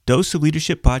Dose of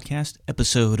Leadership Podcast,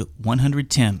 episode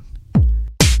 110.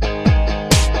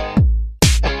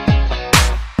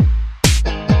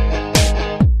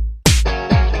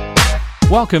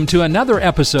 Welcome to another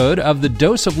episode of the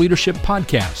Dose of Leadership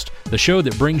Podcast, the show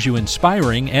that brings you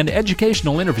inspiring and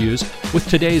educational interviews with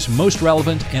today's most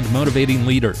relevant and motivating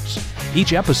leaders.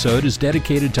 Each episode is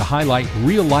dedicated to highlight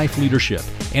real-life leadership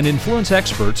and influence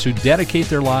experts who dedicate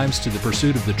their lives to the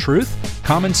pursuit of the truth,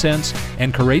 common sense,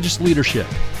 and courageous leadership.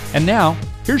 And now,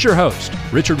 here's your host,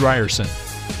 Richard Ryerson.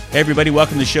 Hey everybody,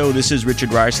 welcome to the show. This is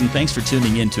Richard Ryerson. Thanks for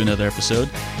tuning in to another episode.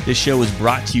 This show is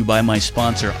brought to you by my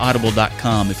sponsor,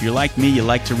 Audible.com. If you're like me, you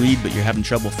like to read, but you're having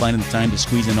trouble finding the time to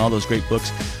squeeze in all those great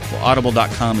books, well,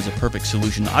 Audible.com is a perfect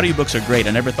solution. Audiobooks are great.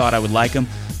 I never thought I would like them,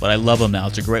 but I love them now.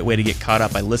 It's a great way to get caught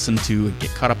up. I listen to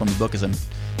get caught up on the book as I'm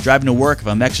driving to work, if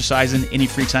I'm exercising, any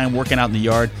free time, working out in the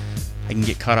yard, I can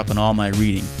get caught up on all my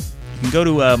reading. You can go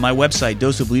to my website,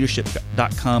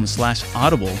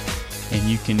 doseofleadership.com/audible, and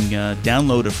you can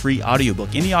download a free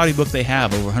audiobook. Any audiobook they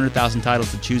have, over 100,000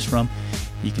 titles to choose from.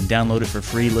 You can download it for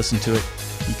free, listen to it.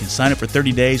 You can sign up for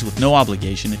 30 days with no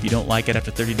obligation. If you don't like it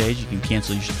after 30 days, you can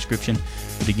cancel your subscription.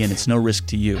 But again, it's no risk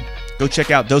to you. Go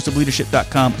check out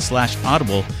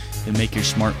doseofleadership.com/audible and make your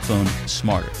smartphone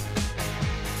smarter.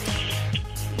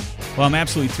 Well, I'm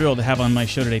absolutely thrilled to have on my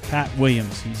show today Pat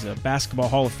Williams. He's a Basketball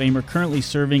Hall of Famer, currently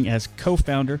serving as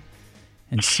co-founder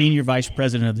and Senior Vice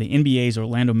President of the NBA's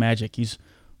Orlando Magic. He's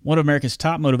one of America's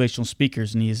top motivational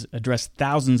speakers, and he has addressed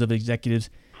thousands of executives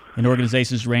in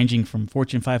organizations ranging from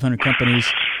Fortune 500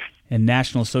 companies and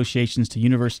national associations to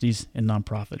universities and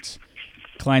nonprofits.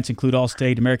 Clients include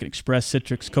Allstate, American Express,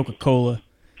 Citrix, Coca-Cola,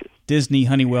 Disney,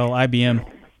 Honeywell, IBM,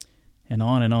 and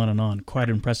on and on and on. Quite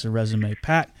an impressive resume.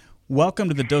 Pat, welcome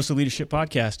to the Dose of Leadership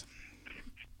Podcast.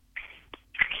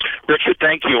 Richard,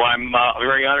 thank you. I'm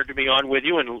very honored to be on with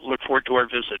you and look forward to our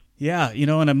visit. Yeah,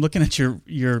 and I'm looking at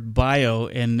your bio,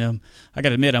 and I got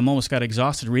to admit, I'm almost got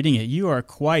exhausted reading it. You are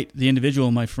quite the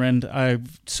individual, my friend.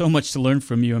 I've so much to learn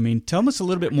from you. I mean, tell us a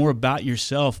little bit more about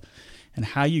yourself and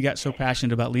how you got so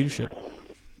passionate about leadership.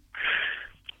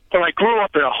 Well, I grew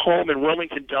up in a home in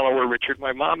Wilmington, Delaware, Richard.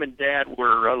 My mom and dad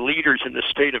were leaders in the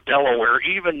state of Delaware,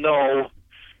 even though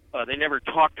they never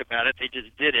talked about it. They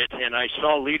just did it, and I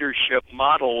saw leadership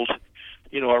modeled,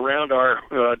 around our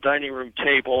dining room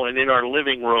table and in our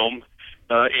living room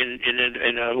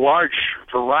in a large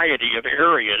variety of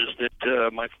areas that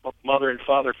my mother and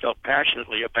father felt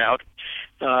passionately about.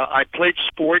 I played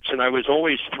sports, and I was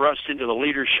always thrust into the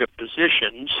leadership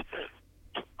positions,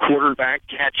 quarterback,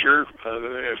 catcher,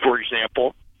 for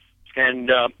example, and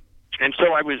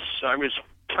so I was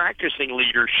practicing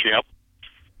leadership,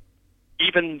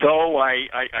 even though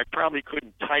I probably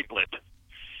couldn't title it.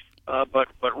 But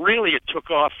really it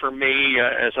took off for me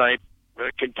as I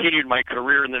continued my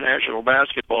career in the National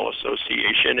Basketball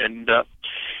Association, and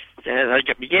I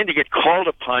began to get called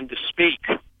upon to speak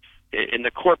in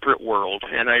the corporate world,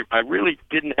 and I really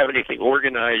didn't have anything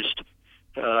organized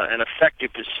and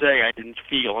effective to say, I didn't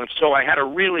feel. And so I had to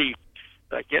really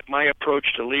get my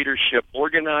approach to leadership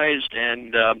organized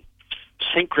and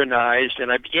synchronized,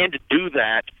 and I began to do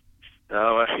that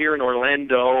here in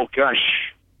Orlando,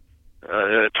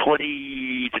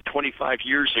 20 to 25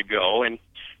 years ago, and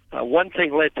one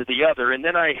thing led to the other, and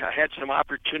then I had some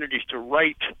opportunities to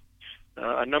write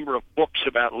a number of books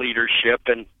about leadership,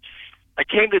 and I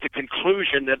came to the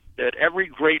conclusion that every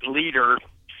great leader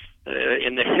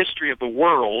in the history of the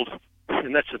world,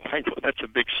 and that's a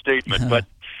big statement, but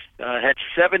had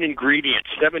 7 ingredients,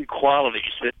 7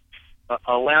 qualities that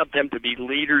allowed them to be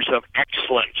leaders of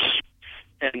excellence.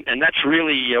 And that's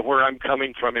really where I'm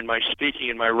coming from in my speaking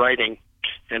and my writing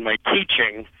and my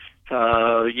teaching.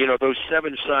 Those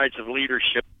 7 sides of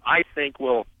leadership, I think,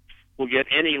 will get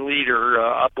any leader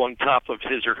up on top of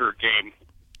his or her game.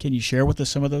 Can you share with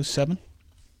us some of those 7?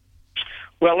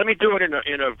 Well, let me do it in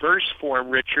a verse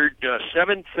form, Richard.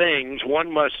 7 things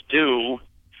one must do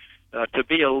to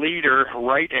be a leader,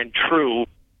 right and true.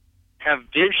 Have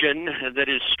vision that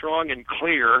is strong and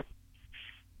clear.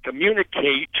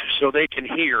 Communicate so they can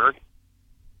hear,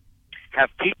 have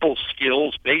people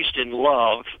skills based in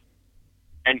love,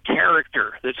 and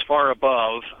character that's far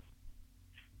above,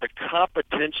 the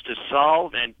competence to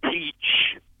solve and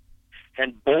teach,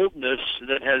 and boldness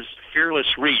that has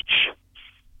fearless reach,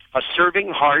 a serving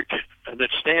heart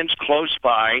that stands close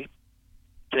by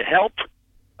to help,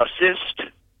 assist,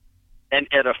 and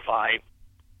edify.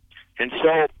 And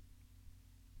so,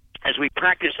 as we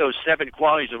practice those 7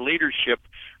 qualities of leadership,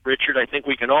 Richard, I think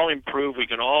we can all improve. We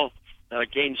can all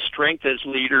gain strength as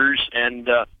leaders, and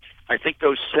I think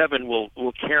those 7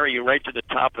 will carry you right to the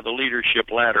top of the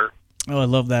leadership ladder. Oh, I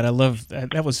love that. I love that.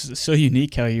 That was so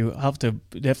unique how I'll have to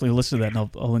definitely listen to that, and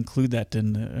I'll include that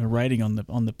in writing on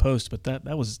the post. But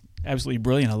that was absolutely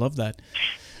brilliant. I love that.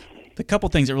 The couple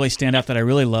things that really stand out that I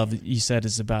really love that you said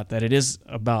is about that it is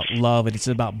about love and it's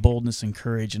about boldness and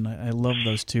courage, and I love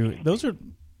those two. Those are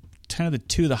kind of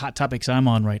the hot topics I'm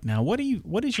on right now. What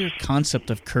is your concept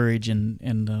of courage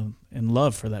and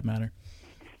love for that matter?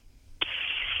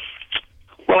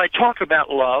 Well, I talk about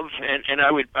love, and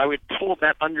I would pull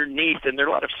that underneath, and there are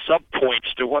a lot of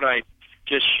subpoints to what I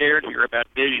just shared here about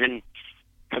vision,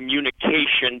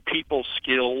 communication, people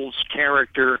skills,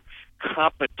 character,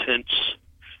 competence,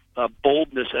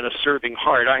 boldness, and a serving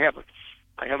heart. I have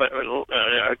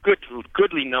a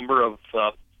goodly number of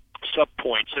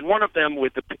subpoints, and one of them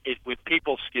with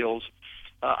people skills.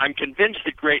 I'm convinced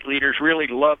that great leaders really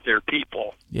love their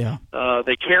people. Yeah,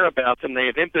 they care about them. They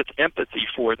have empathy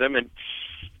for them, and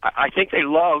I think they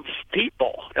love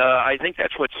people. I think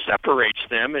that's what separates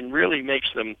them and really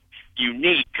makes them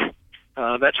unique.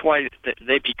 That's why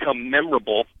they become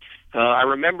memorable. I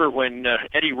remember when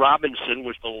Eddie Robinson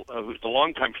was the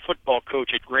longtime football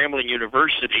coach at Grambling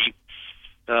University,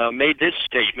 made this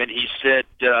statement. He said,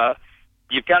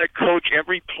 "You've got to coach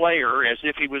every player as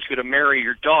if he was going to marry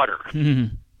your daughter."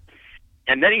 Mm-hmm.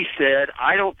 And then he said,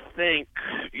 "I don't think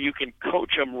you can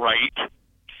coach them right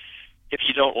if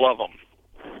you don't love them."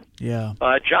 Yeah.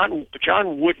 John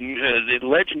Wooden, the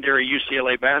legendary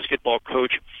UCLA basketball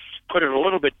coach, put it a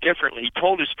little bit differently. He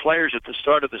told his players at the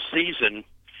start of the season,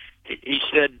 he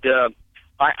said,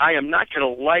 I am not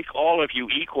going to like all of you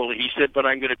equally. He said, but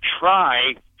I'm going to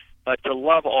try to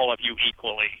love all of you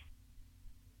equally.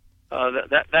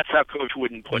 That's how Coach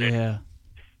Wooden put it. Yeah.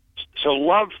 So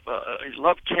love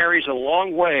carries a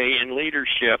long way in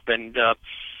leadership, and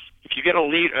if you get a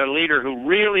leader who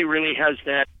really, really has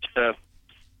that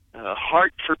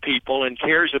heart for people and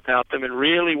cares about them and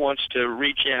really wants to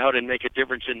reach out and make a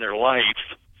difference in their life,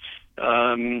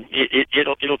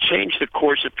 it'll change the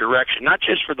course of direction, not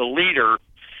just for the leader,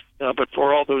 but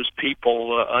for all those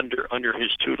people under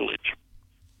his tutelage.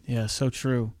 Yeah, so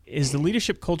true. Is the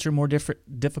leadership culture more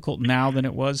difficult now than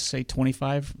it was, say,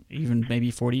 25, even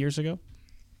maybe 40 years ago?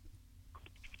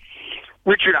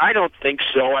 Richard, I don't think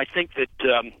so. I think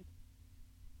that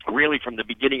really from the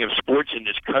beginning of sports in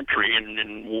this country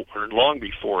and long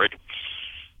before it,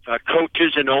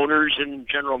 coaches and owners and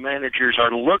general managers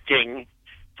are looking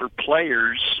for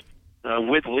players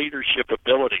with leadership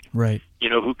ability. Right.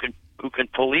 Who can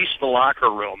police the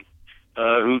locker room,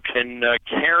 who can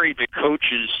carry the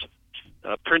coach's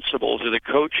principles or the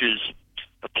coach's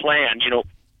plan,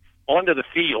 onto the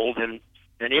field and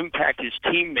impact his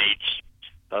teammates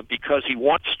because he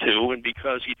wants to and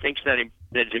because he thinks that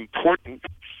is important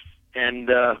and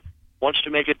wants to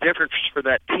make a difference for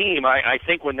that team. I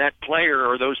think when that player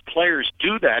or those players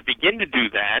begin to do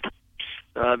that,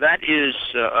 that is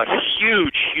a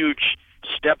huge, huge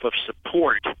step of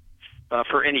support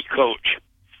for any coach.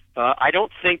 I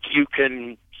don't think you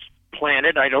can plan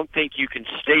it. I don't think you can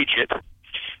stage it.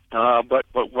 But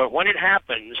when it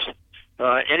happens,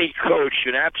 any coach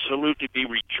should absolutely be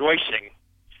rejoicing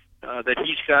that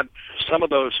he's got some of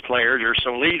those players or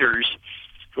some leaders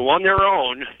who on their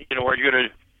own, are going to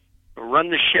run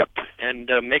the ship and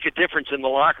make a difference in the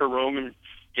locker room and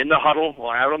in the huddle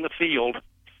or out on the field.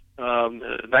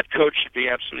 That coach should be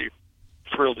absolutely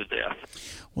thrilled to death.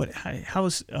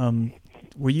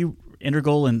 Were you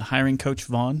integral in hiring Coach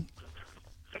Vaughn?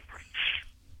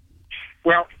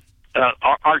 Well,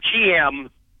 our GM,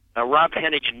 Rob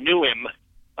Hennigan, knew him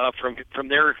from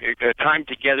their time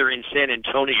together in San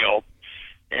Antonio,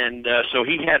 and so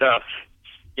he had a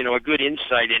good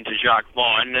insight into Jacques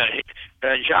Vaughn.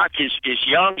 Jacques is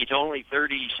young; he's only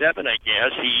 37, I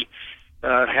guess. He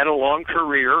had a long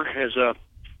career as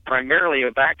primarily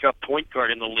a backup point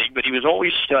guard in the league, but he was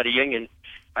always studying, and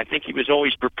I think he was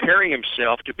always preparing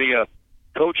himself to be a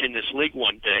coach in this league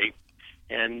one day.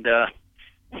 And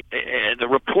the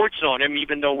reports on him,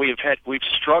 even though we've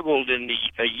struggled in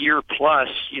a year plus,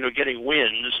 getting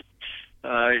wins,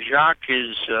 Jacques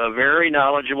is very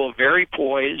knowledgeable, very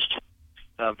poised,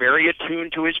 very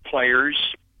attuned to his players.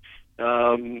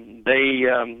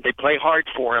 They play hard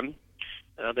for him.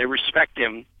 They respect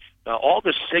him. All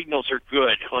the signals are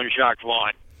good on Jacques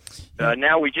Vaughn.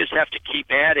 Now we just have to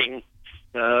keep adding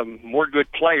more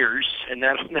good players, and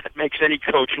that makes any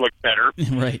coach look better.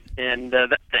 Right. And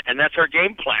that's our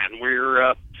game plan.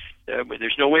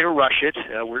 There's no way to rush it.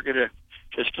 We're going to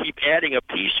just keep adding a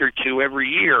piece or two every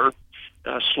year,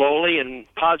 slowly and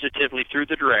positively through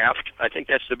the draft. I think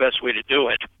that's the best way to do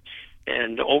it.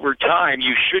 And over time,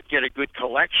 you should get a good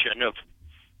collection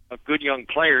of good young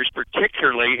players,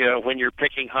 particularly when you're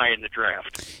picking high in the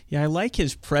draft. Yeah, I like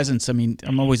his presence. I mean,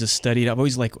 I'm always a study. I've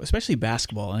always liked, especially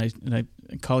basketball, and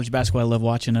college basketball I love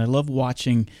watching. I love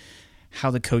watching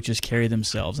how the coaches carry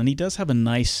themselves, and he does have a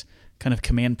nice kind of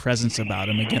command presence about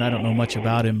him. Again, I don't know much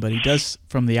about him, but he does,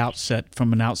 from the outset,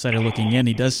 from an outsider looking in,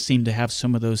 he does seem to have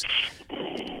some of those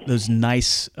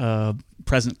nice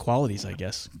present qualities, I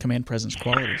guess, command presence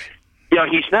qualities. Yeah,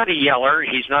 he's not a yeller.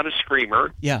 He's not a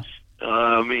screamer. Yeah.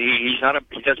 He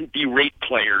doesn't berate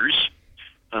players.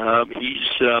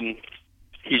 He's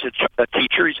a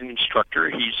teacher. He's an instructor.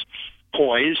 He's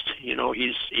poised.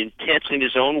 He's intense in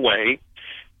his own way,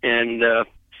 and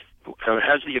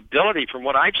has the ability, from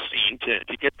what I've seen,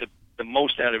 to get the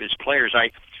most out of his players. I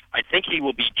think he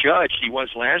will be judged. He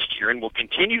was last year, and will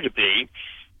continue to be.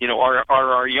 Are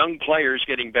our young players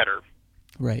getting better?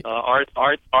 Right.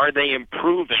 Are they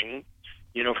improving?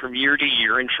 From year to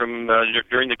year, and from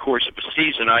during the course of a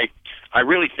season. I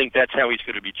really think that's how he's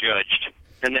going to be judged,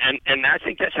 and I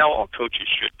think that's how all coaches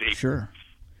should be. Sure.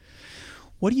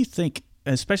 What do you think,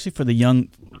 especially for the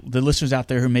listeners out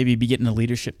there who maybe be getting into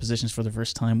leadership positions for the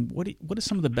first time? What is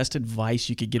some of the best advice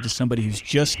you could give to somebody who's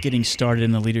just getting started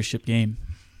in the leadership game?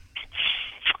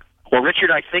 Well,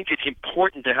 Richard, I think it's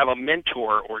important to have a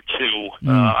mentor or two.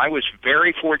 I was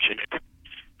very fortunate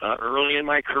early in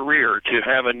my career to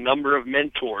have a number of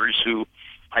mentors who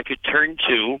I could turn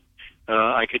to.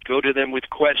 I could go to them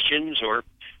with questions or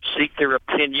seek their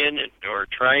opinion or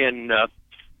try and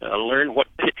learn what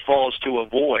pitfalls to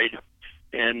avoid.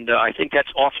 And I think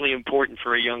that's awfully important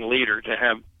for a young leader, to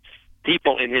have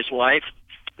people in his life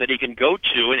that he can go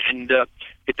to. And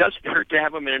it doesn't hurt to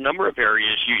have them in a number of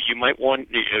areas. You might want,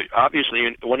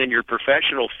 obviously, one in your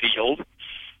professional field.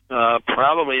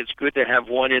 Probably it's good to have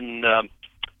one in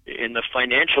the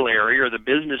financial area or the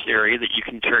business area that you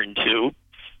can turn to,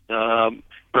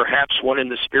 perhaps one in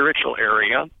the spiritual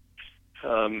area,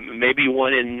 maybe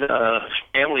one in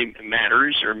family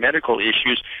matters or medical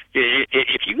issues.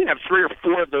 If you can have 3 or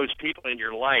 4 of those people in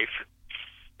your life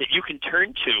that you can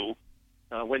turn to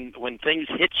when things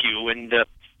hit you and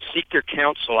seek their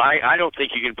counsel, I don't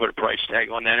think you can put a price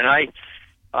tag on that. And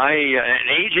and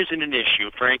age isn't an issue,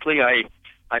 frankly.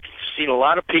 I've seen a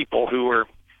lot of people who are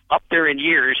up there in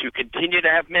years who continue to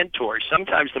have mentors.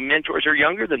 Sometimes the mentors are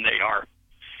younger than they are,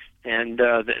 and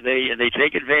they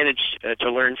take advantage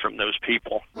to learn from those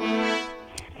people.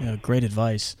 Yeah, great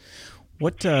advice.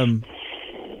 What do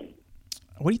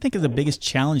you think is the biggest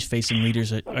challenge facing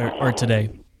leaders are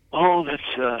today? Oh,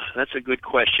 that's a good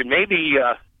question. Maybe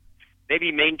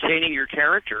maintaining your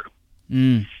character.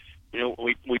 We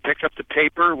pick up the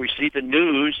paper, we see the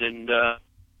news, and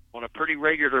on a pretty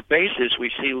regular basis,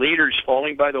 we see leaders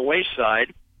falling by the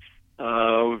wayside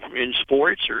in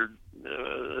sports or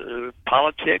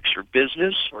politics or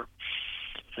business or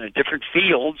different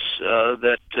fields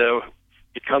that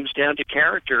it comes down to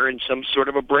character and some sort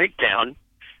of a breakdown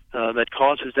that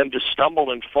causes them to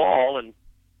stumble and fall, and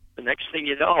the next thing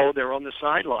you know, they're on the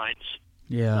sidelines.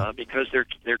 Yeah. Because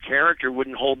their character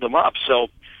wouldn't hold them up. So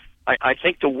I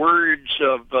think the words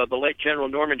of the late General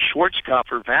Norman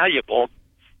Schwarzkopf are valuable.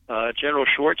 General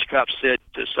Schwarzkopf said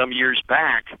some years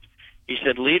back, he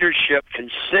said, leadership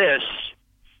consists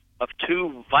of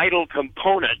 2 vital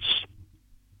components,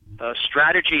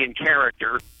 strategy and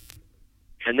character.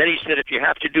 And then he said, if you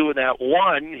have to do without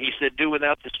one, he said, do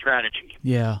without the strategy.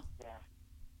 Yeah.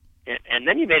 And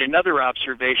then he made another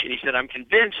observation. He said, I'm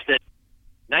convinced that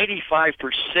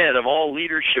 95% of all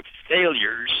leadership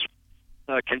failures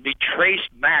can be traced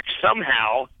back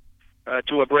somehow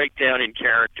to a breakdown in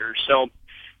character. So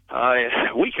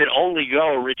we can only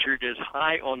go, Richard, as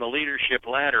high on the leadership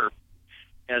ladder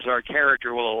as our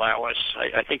character will allow us.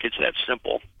 I think it's that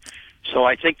simple. So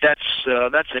I think that's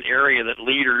an area that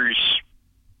leaders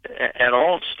at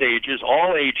all stages,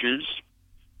 all ages,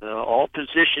 all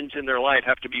positions in their life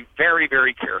have to be very,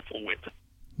 very careful with.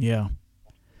 Yeah.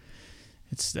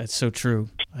 That's so true.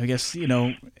 I guess,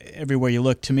 everywhere you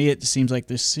look, to me it seems like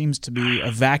there seems to be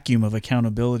a vacuum of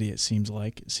accountability, it seems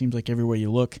like everywhere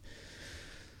you look.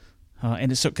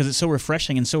 And it's because it's so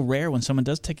refreshing and so rare when someone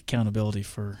does take accountability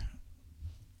for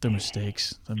their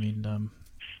mistakes. I mean,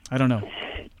 I don't know.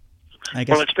 I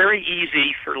guess. Well, it's very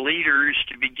easy for leaders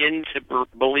to begin to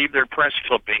believe their press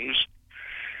clippings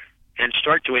and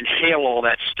start to inhale all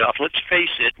that stuff. Let's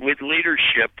face it, with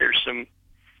leadership, there's some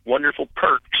wonderful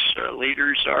perks.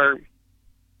 Leaders are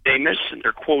famous and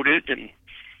they're quoted, and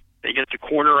they get the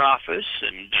corner office,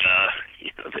 and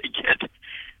they get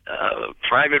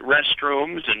private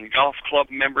restrooms and golf club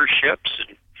memberships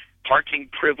and parking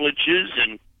privileges,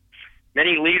 and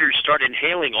many leaders start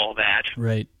inhaling all that.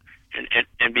 Right.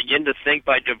 and begin to think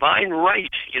by divine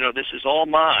right, this is all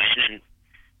mine, and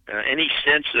any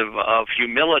sense of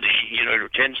humility,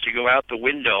 tends to go out the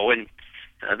window, and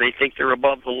they think they're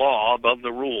above the law, above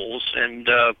the rules, and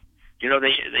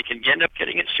they can end up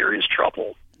getting in serious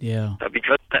trouble. Yeah.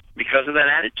 Because of that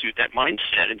attitude, that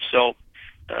mindset, and so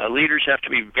leaders have to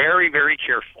be very, very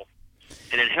careful,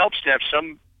 and it helps to have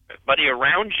somebody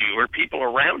around you or people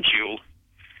around you,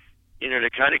 to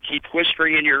kind of keep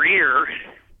whispering in your ear,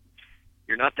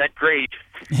 "You're not that great."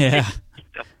 Yeah.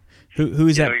 Who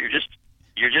is that?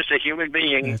 You're just a human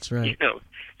being. That's right.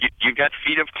 You've got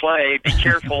feet of clay. Be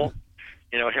careful.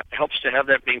 It helps to have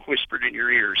that being whispered in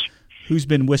your ears. Who's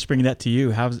been whispering that to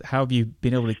you? How have you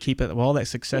been able to keep it? All that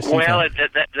success. Well,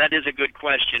 that is a good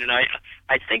question, and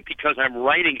I think because I'm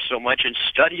writing so much and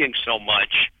studying so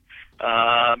much,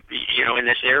 in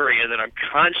this area, that I'm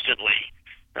constantly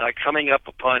coming up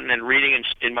upon and reading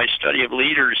in my study of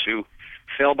leaders who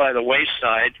fell by the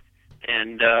wayside,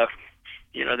 and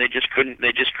they just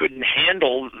couldn't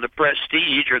handle the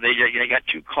prestige, or they got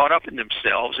too caught up in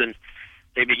themselves, and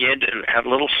they began to have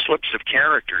little slips of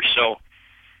character. So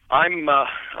I'm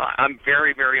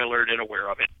very, very alert and aware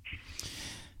of it.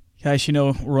 Guys,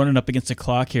 we're running up against the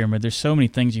clock here, but there's so many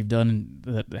things you've done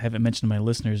that I haven't mentioned to my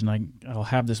listeners, and I'll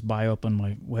have this bio up on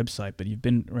my website. But you've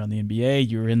been around the NBA.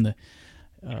 You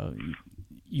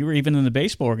were even in the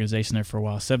baseball organization there for a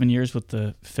while. 7 years with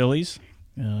the Phillies.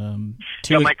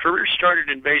 My career started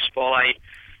in baseball. I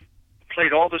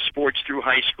played all the sports through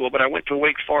high school, but I went to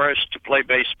Wake Forest to play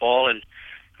baseball, and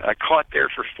I caught there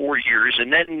for 4 years,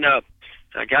 and then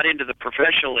I got into the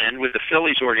professional end with the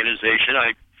Phillies organization.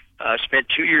 I spent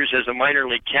 2 years as a minor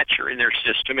league catcher in their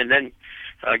system, and then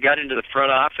got into the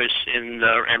front office and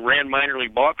ran minor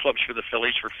league ball clubs for the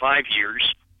Phillies for 5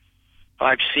 years,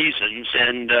 5 seasons,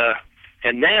 and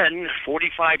then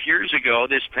 45 years ago,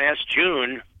 this past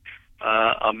June,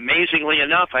 amazingly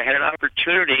enough, I had an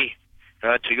opportunity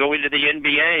to go into the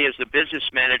NBA as the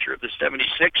business manager of the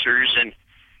 76ers, and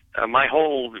my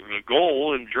whole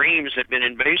goal and dreams had been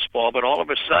in baseball, but all of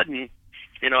a sudden,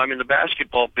 I'm in the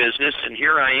basketball business, and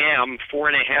here I am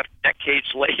 4.5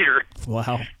 decades later.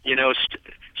 Wow.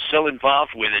 Still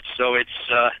involved with it. So it's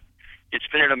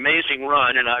been an amazing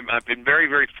run, and I've been very,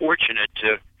 very fortunate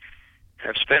to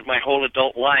have spent my whole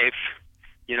adult life,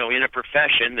 in a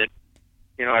profession that,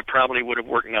 I probably would have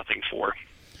worked nothing for.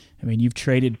 I mean, you've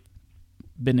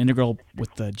been integral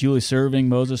with Julius Erving,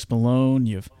 Moses Malone.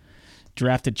 You've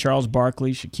drafted Charles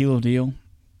Barkley, Shaquille O'Neal.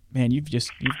 Man, you've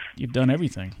done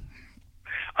everything.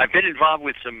 I've been involved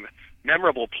with some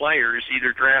memorable players,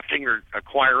 either drafting or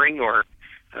acquiring, or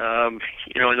and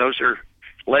those are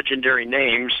legendary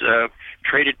names.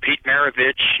 Traded Pete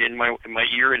Maravich in my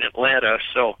year in Atlanta.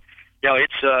 So,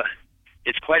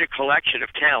 it's quite a collection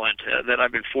of talent that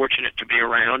I've been fortunate to be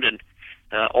around, and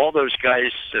all those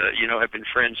guys, have been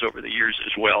friends over the years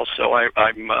as well. So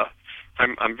I'm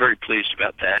very pleased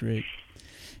about that. Great.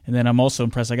 And then I'm also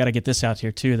impressed. I got to get this out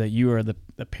here too, that you are the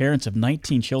parents of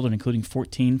 19 children, including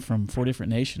 14 from 4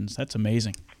 different nations. That's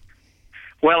amazing.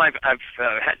 Well, I've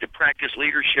had to practice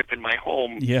leadership in my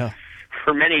home. Yeah.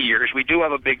 For many years. We do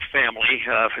have a big family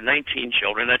for 19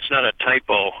 children. That's not a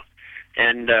typo.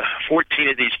 And 14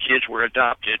 of these kids were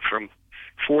adopted from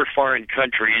 4 foreign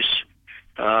countries,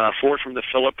 4 from the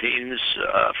Philippines,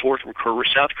 4 from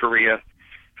South Korea,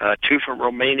 2 from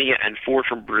Romania, and 4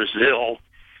 from Brazil.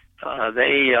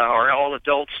 They are all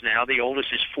adults now. The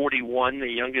oldest is 41. The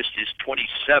youngest is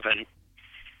 27.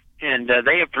 And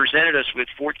they have presented us with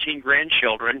 14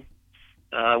 grandchildren,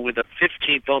 with a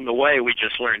 15th on the way, we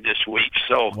just learned this week.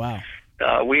 So wow.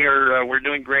 We're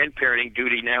doing grandparenting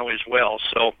duty now as well.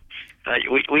 So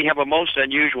we have a most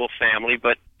unusual family,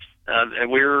 but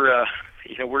we're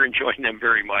enjoying them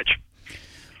very much.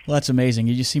 Well, that's amazing.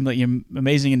 You just seem like you're an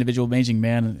amazing individual, amazing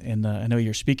man, and I know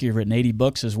you're a speaker. You've written 80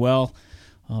 books as well.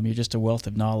 You're just a wealth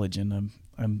of knowledge, and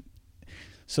I'm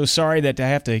so sorry that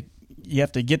you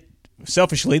have to get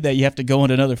selfishly that you have to go on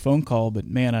another phone call. But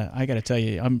man, I got to tell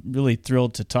you, I'm really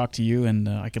thrilled to talk to you, and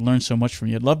I can learn so much from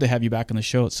you. I'd love to have you back on the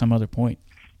show at some other point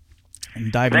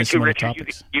and dive into some other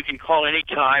topics. You can call any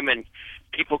time, and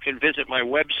people can visit my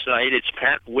website. It's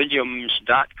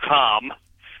patwilliams.com.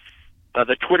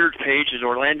 The Twitter page is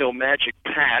Orlando Magic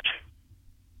Pat,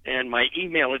 and my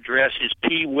email address is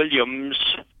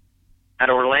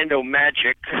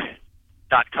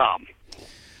pwilliams@orlandomagic.com.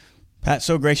 Pat,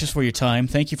 so gracious for your time.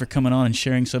 Thank you for coming on and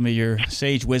sharing some of your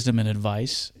sage wisdom and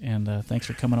advice, and thanks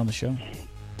for coming on the show.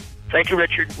 Thank you,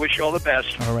 Richard. Wish you all the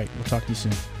best. All right. We'll talk to you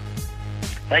soon.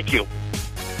 Thank you.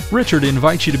 Richard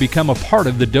invites you to become a part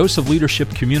of the Dose of Leadership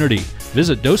community.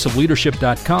 Visit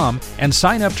doseofleadership.com and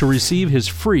sign up to receive his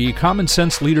free Common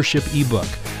Sense Leadership ebook,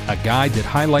 a guide that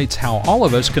highlights how all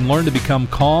of us can learn to become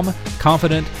calm,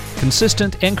 confident,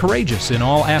 consistent, and courageous in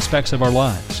all aspects of our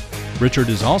lives. Richard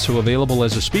is also available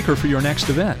as a speaker for your next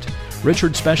event.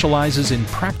 Richard specializes in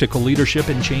practical leadership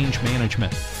and change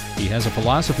management. He has a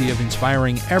philosophy of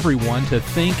inspiring everyone to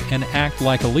think and act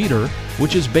like a leader,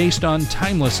 which is based on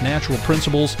timeless natural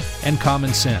principles and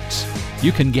common sense.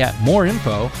 You can get more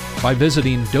info by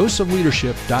visiting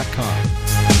doseofleadership.com.